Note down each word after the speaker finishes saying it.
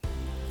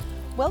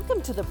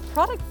Welcome to the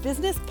Product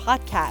Business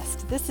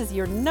Podcast. This is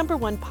your number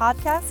one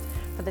podcast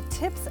for the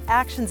tips,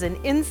 actions, and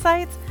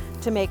insights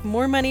to make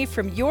more money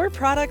from your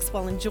products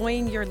while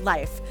enjoying your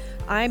life.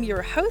 I'm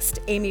your host,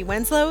 Amy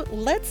Wenslow.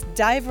 Let's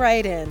dive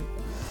right in.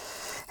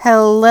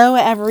 Hello,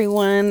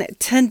 everyone.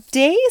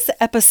 Today's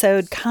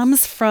episode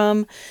comes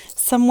from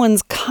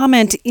someone's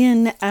comment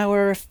in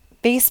our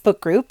Facebook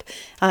group.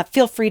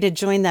 Feel free to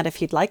join that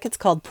if you'd like. It's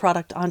called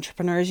Product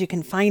Entrepreneurs. You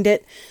can find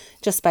it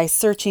just by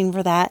searching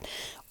for that,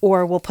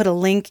 or we'll put a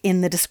link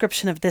in the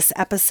description of this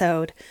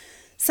episode.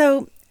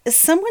 So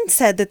someone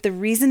said that the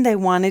reason they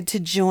wanted to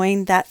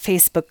join that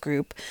Facebook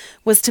group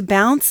was to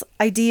bounce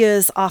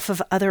ideas off of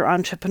other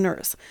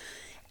entrepreneurs.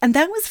 And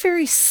that was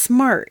very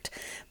smart,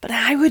 but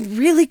I would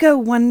really go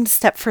one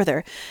step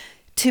further.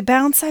 To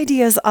bounce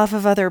ideas off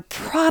of other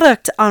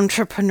product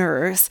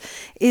entrepreneurs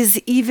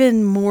is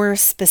even more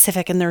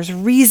specific, and there's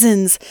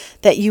reasons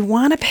that you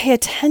want to pay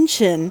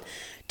attention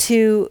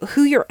to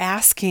who you're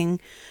asking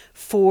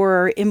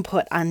for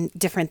input on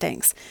different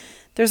things.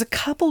 There's a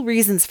couple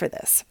reasons for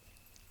this.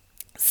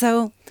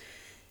 So,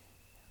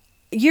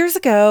 years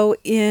ago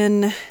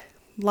in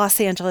Los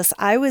Angeles,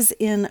 I was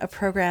in a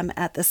program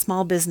at the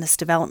Small Business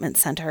Development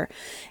Center,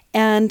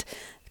 and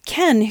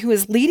Ken, who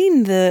was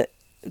leading the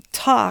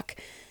talk,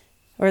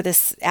 or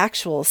this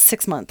actual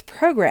 6-month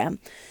program,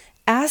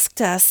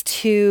 asked us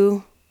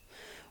to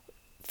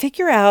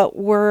figure out,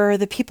 were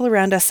the people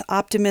around us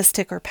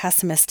optimistic or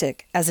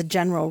pessimistic as a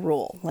general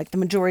rule, like the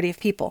majority of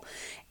people.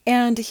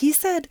 And he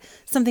said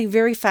something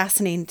very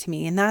fascinating to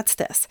me, and that's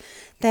this,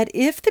 that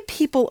if the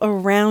people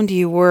around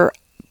you were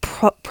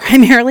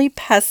primarily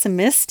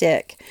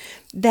pessimistic,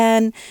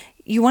 then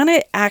you want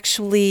to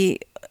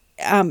actually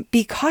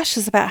be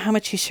cautious about how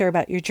much you share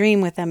about your dream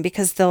with them,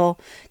 because they'll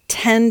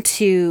tend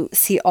to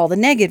see all the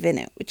negative in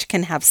it, which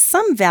can have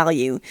some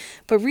value.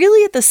 But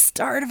really at the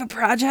start of a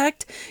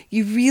project,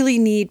 you really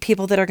need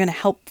people that are going to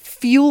help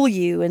fuel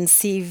you and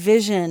see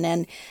vision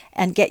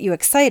and get you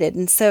excited.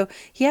 And so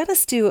he had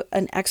us do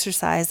an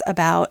exercise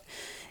about,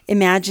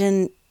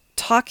 imagine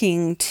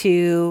talking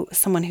to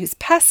someone who's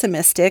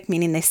pessimistic,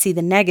 meaning they see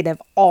the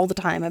negative all the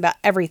time about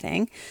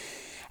everything,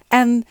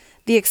 and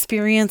the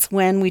experience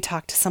when we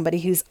talk to somebody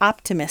who's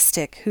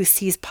optimistic, who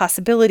sees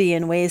possibility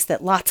in ways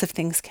that lots of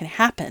things can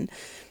happen.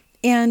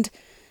 And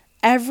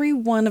every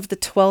one of the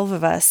 12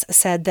 of us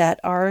said that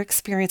our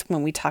experience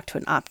when we talk to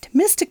an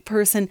optimistic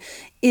person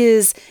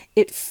is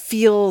it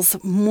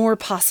feels more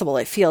possible,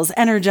 it feels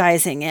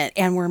energizing,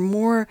 and we're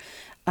more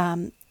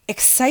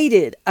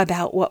excited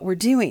about what we're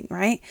doing,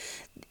 right?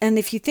 And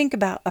if you think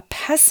about a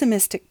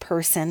pessimistic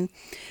person,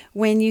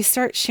 when you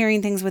start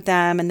sharing things with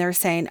them and they're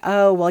saying,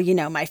 oh, well,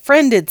 my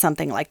friend did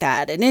something like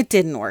that and it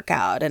didn't work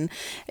out. And,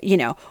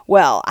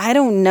 well, I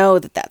don't know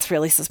that that's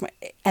really so smart.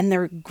 And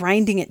they're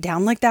grinding it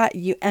down like that,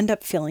 you end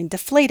up feeling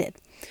deflated.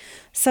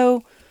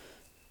 So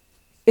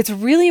it's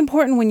really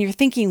important when you're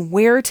thinking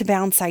where to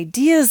bounce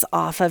ideas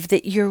off of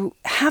that you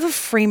have a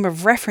frame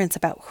of reference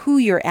about who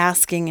you're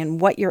asking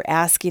and what you're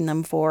asking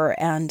them for,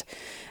 and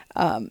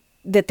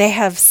that they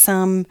have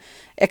some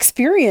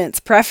experience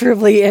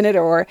preferably in it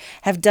or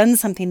have done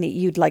something that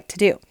you'd like to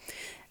do.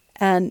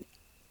 And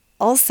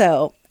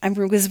also, I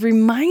was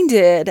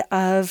reminded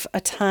of a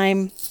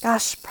time,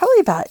 probably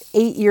about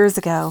 8 years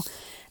ago,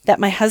 that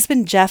my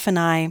husband Jeff and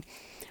I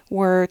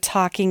were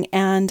talking,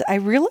 and I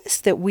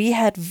realized that we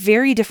had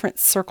very different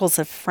circles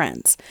of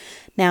friends.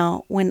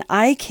 Now, when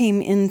I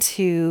came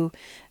into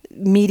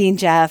meeting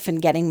Jeff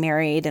and getting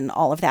married and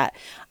all of that,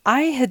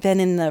 I had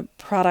been in the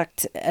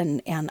product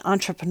and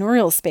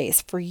entrepreneurial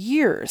space for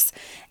years.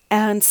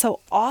 And so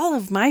all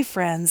of my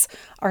friends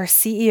are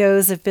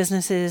CEOs of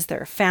businesses,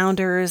 they're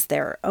founders,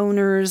 they're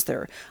owners,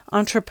 they're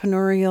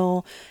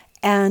entrepreneurial,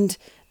 and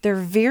they're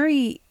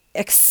very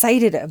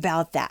excited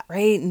about that,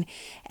 right?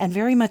 And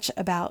very much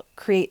about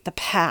create the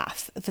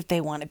path that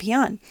they want to be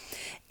on.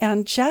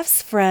 And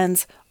Jeff's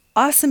friends,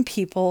 awesome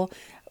people,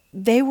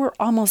 they were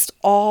almost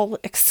all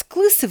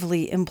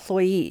exclusively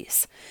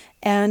employees.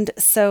 And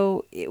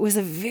so it was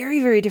a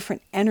very, very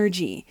different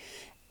energy.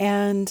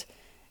 And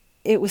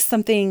it was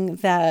something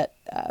that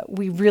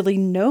we really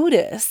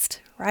noticed,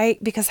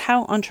 right? Because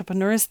how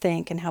entrepreneurs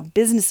think and how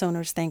business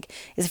owners think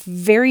is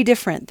very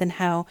different than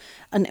how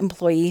an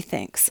employee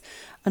thinks.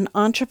 An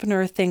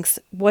entrepreneur thinks,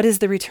 what is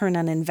the return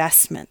on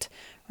investment,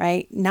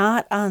 right?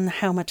 Not on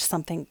how much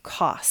something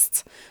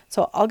costs.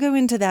 So I'll go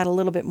into that a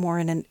little bit more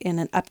in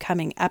an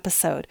upcoming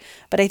episode.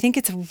 But I think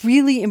it's a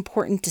really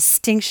important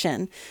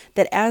distinction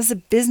that as a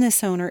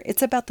business owner,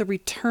 it's about the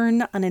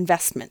return on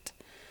investment,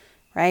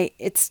 right?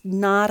 It's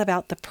not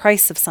about the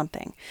price of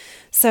something.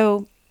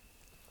 So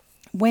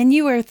when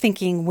you are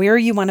thinking where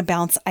you want to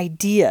bounce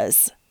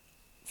ideas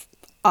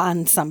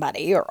on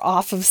somebody or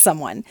off of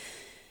someone,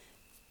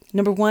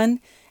 number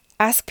one,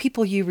 ask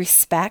people you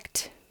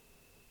respect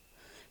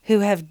who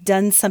have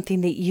done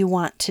something that you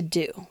want to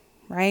do,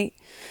 right?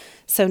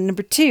 So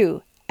number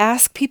two,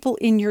 ask people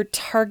in your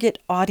target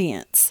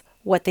audience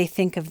what they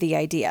think of the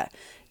idea.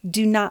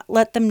 Do not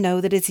let them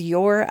know that it's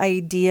your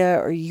idea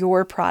or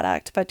your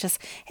product, but just,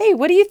 hey,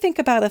 what do you think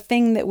about a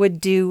thing that would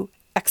do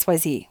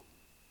XYZ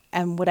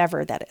and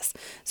whatever that is.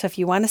 So if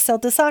you want to sell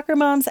to soccer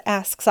moms,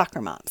 ask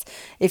soccer moms.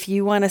 If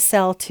you want to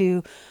sell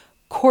to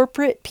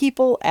corporate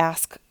people,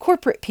 ask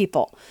corporate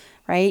people,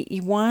 right?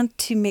 You want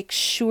to make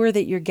sure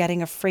that you're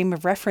getting a frame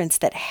of reference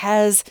that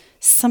has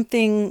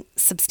something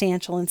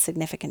substantial and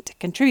significant to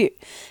contribute.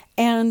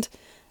 And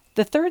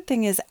the third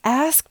thing is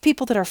ask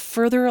people that are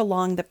further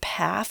along the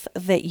path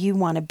that you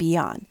want to be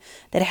on,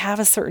 that have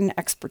a certain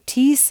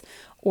expertise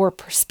or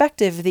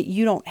perspective that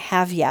you don't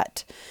have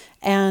yet.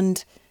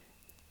 And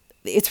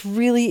it's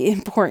really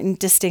important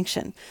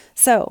distinction.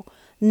 So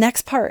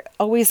next part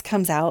always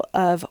comes out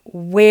of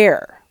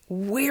where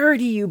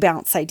do you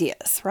bounce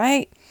ideas,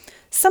 right?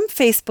 Some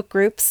Facebook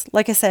groups,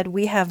 like I said,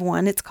 we have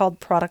one, it's called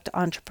Product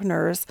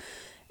Entrepreneurs,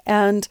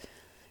 and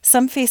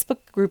some Facebook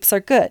groups are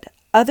good.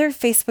 Other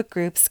Facebook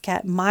groups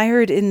get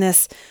mired in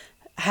this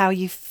how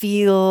you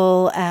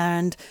feel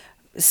and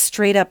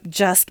straight up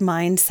just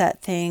mindset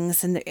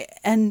things,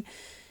 and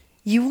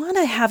you want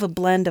to have a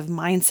blend of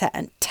mindset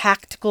and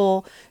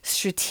tactical,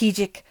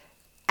 strategic,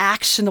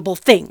 actionable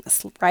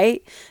things,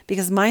 right?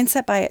 Because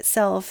mindset by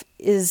itself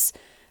is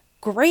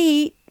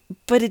great,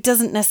 but it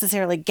doesn't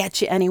necessarily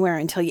get you anywhere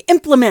until you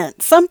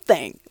implement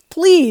something.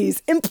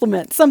 Please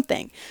implement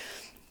something.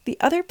 The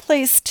other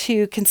place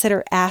to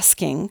consider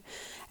asking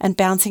and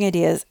bouncing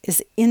ideas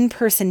is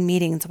in-person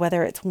meetings,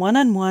 whether it's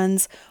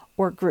one-on-ones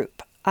or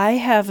group. I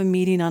have a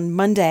meeting on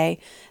Monday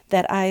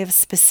that I have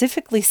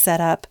specifically set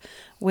up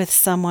with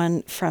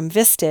someone from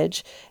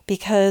Vistage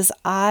because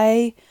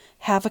I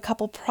have a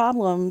couple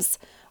problems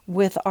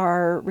with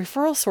our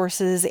referral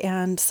sources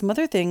and some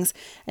other things,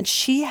 and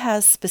she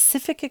has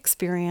specific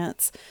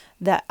experience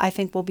that I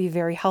think will be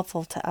very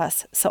helpful to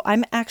us. So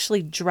I'm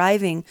actually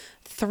driving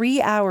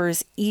 3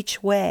 hours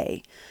each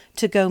way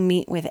to go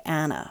meet with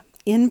Anna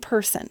in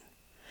person,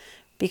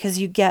 because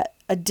you get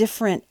a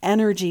different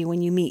energy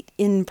when you meet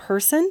in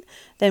person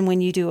than when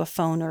you do a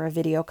phone or a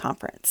video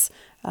conference.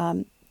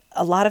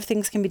 A lot of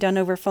things can be done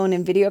over phone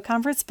and video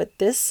conference, but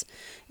this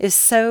is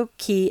so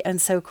key and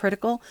so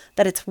critical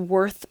that it's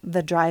worth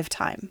the drive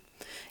time.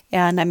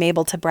 And I'm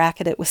able to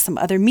bracket it with some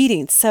other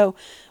meetings. So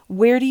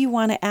where do you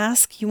want to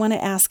ask? You want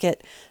to ask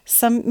it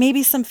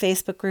maybe some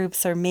Facebook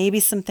groups or maybe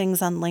some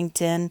things on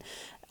LinkedIn.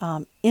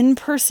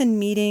 In-person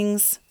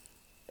meetings,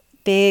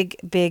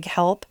 big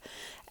help.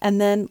 And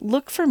then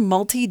look for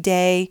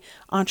multi-day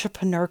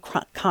entrepreneur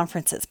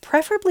conferences,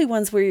 preferably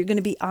ones where you're going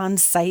to be on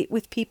site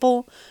with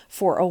people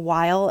for a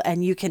while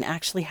and you can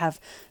actually have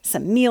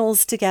some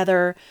meals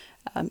together.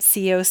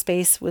 CEO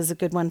Space was a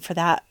good one for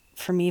that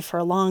for me for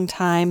a long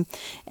time.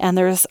 And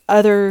there's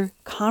other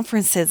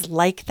conferences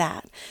like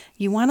that.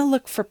 You want to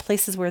look for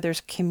places where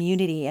there's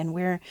community and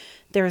where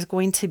there's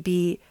going to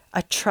be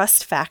a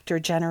trust factor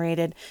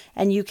generated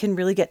and you can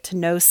really get to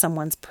know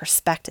someone's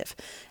perspective.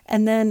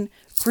 And then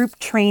group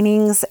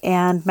trainings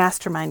and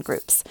mastermind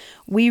groups.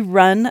 We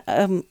run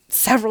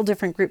several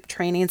different group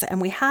trainings, and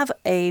we have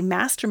a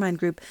mastermind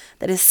group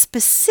that is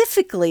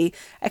specifically,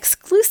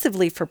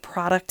 exclusively for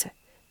product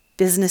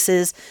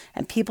businesses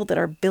and people that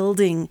are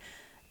building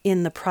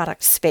in the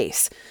product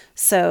space.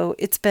 So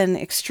it's been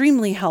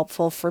extremely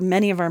helpful for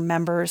many of our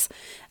members.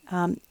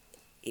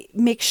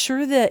 Make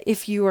sure that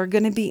if you are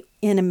going to be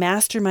in a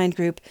mastermind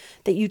group,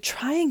 that you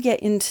try and get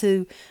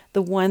into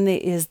the one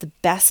that is the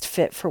best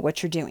fit for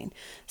what you're doing.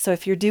 So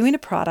if you're doing a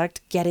product,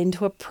 get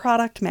into a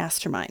product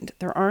mastermind.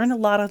 There aren't a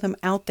lot of them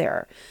out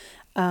there.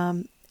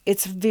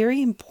 It's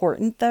very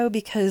important though,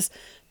 because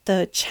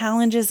the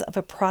challenges of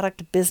a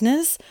product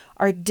business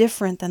are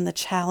different than the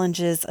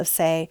challenges of,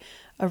 say,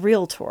 a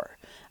realtor.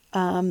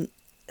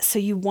 So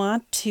you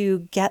want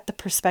to get the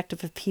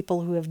perspective of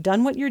people who have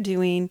done what you're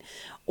doing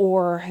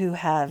or who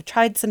have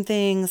tried some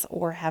things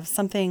or have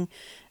something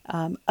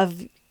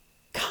of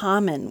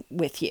common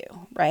with you,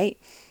 right?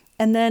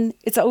 And then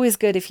it's always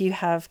good if you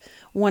have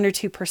one or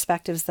two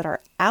perspectives that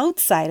are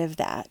outside of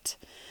that,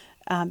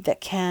 that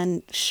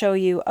can show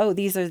you, oh,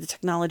 these are the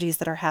technologies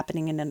that are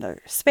happening in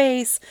another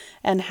space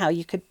and how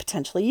you could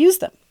potentially use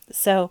them.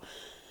 So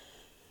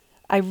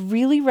I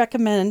really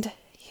recommend,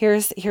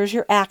 here's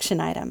your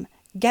action item.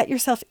 Get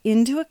yourself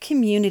into a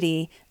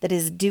community that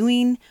is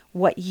doing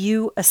what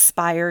you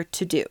aspire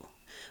to do,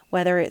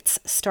 whether it's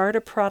start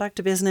a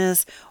product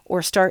business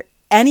or start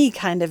any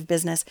kind of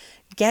business.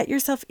 Get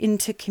yourself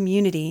into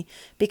community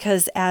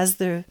because, as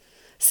the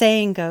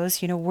saying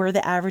goes, we're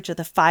the average of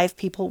the 5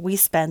 people we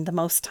spend the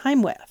most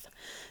time with.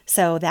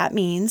 So that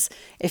means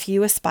if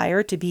you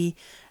aspire to be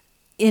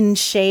in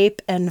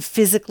shape and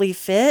physically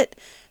fit,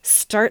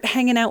 start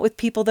hanging out with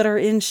people that are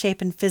in shape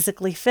and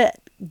physically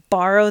fit.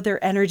 Borrow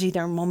their energy,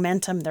 their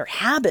momentum, their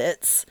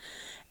habits,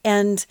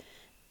 and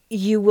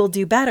you will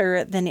do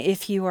better than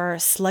if you are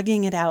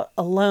slugging it out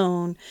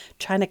alone,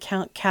 trying to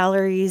count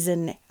calories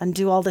and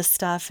do all this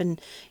stuff. And,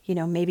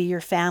 maybe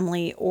your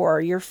family or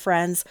your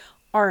friends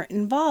aren't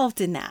involved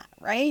in that,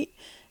 right?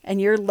 And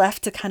you're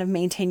left to kind of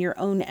maintain your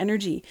own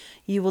energy.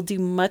 You will do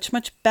much,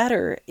 much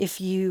better if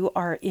you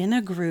are in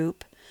a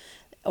group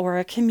or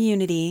a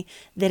community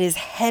that is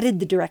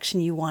headed the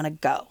direction you want to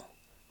go,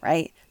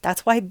 right?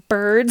 That's why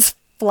birds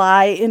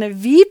butterfly in a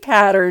V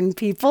pattern,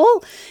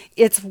 people.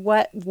 It's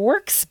what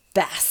works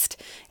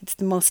best. It's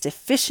the most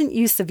efficient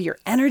use of your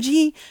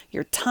energy,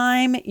 your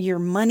time, your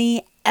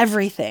money,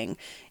 everything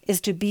is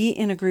to be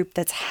in a group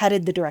that's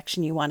headed the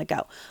direction you want to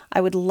go.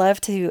 I would love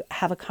to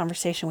have a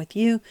conversation with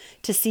you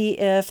to see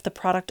if the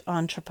Product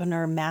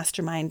Entrepreneur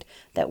Mastermind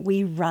that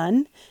we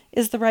run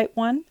is the right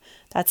one.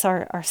 That's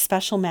our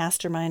special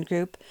mastermind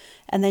group.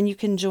 And then you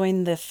can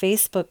join the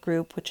Facebook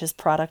group, which is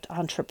Product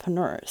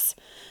Entrepreneurs.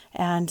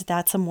 And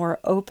that's a more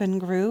open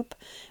group,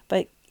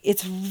 but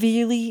it's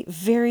really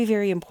very,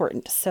 very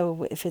important.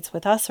 So if it's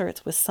with us or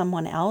it's with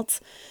someone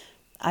else,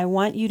 I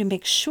want you to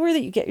make sure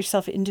that you get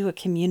yourself into a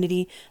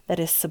community that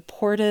is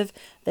supportive,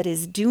 that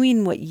is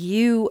doing what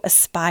you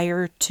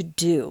aspire to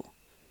do.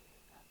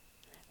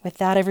 With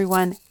that,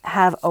 everyone,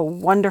 have a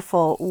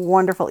wonderful,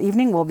 wonderful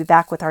evening. We'll be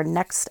back with our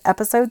next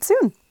episode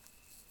soon.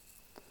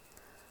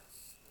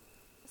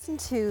 Listen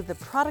to the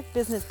Product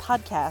Business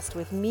Podcast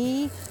with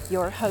me,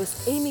 your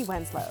host, Amy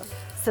Wenslow.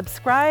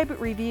 Subscribe,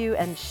 review,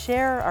 and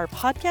share our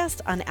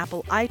podcast on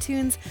Apple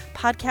iTunes,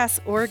 Podcasts,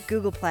 or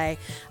Google Play.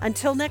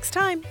 Until next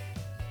time.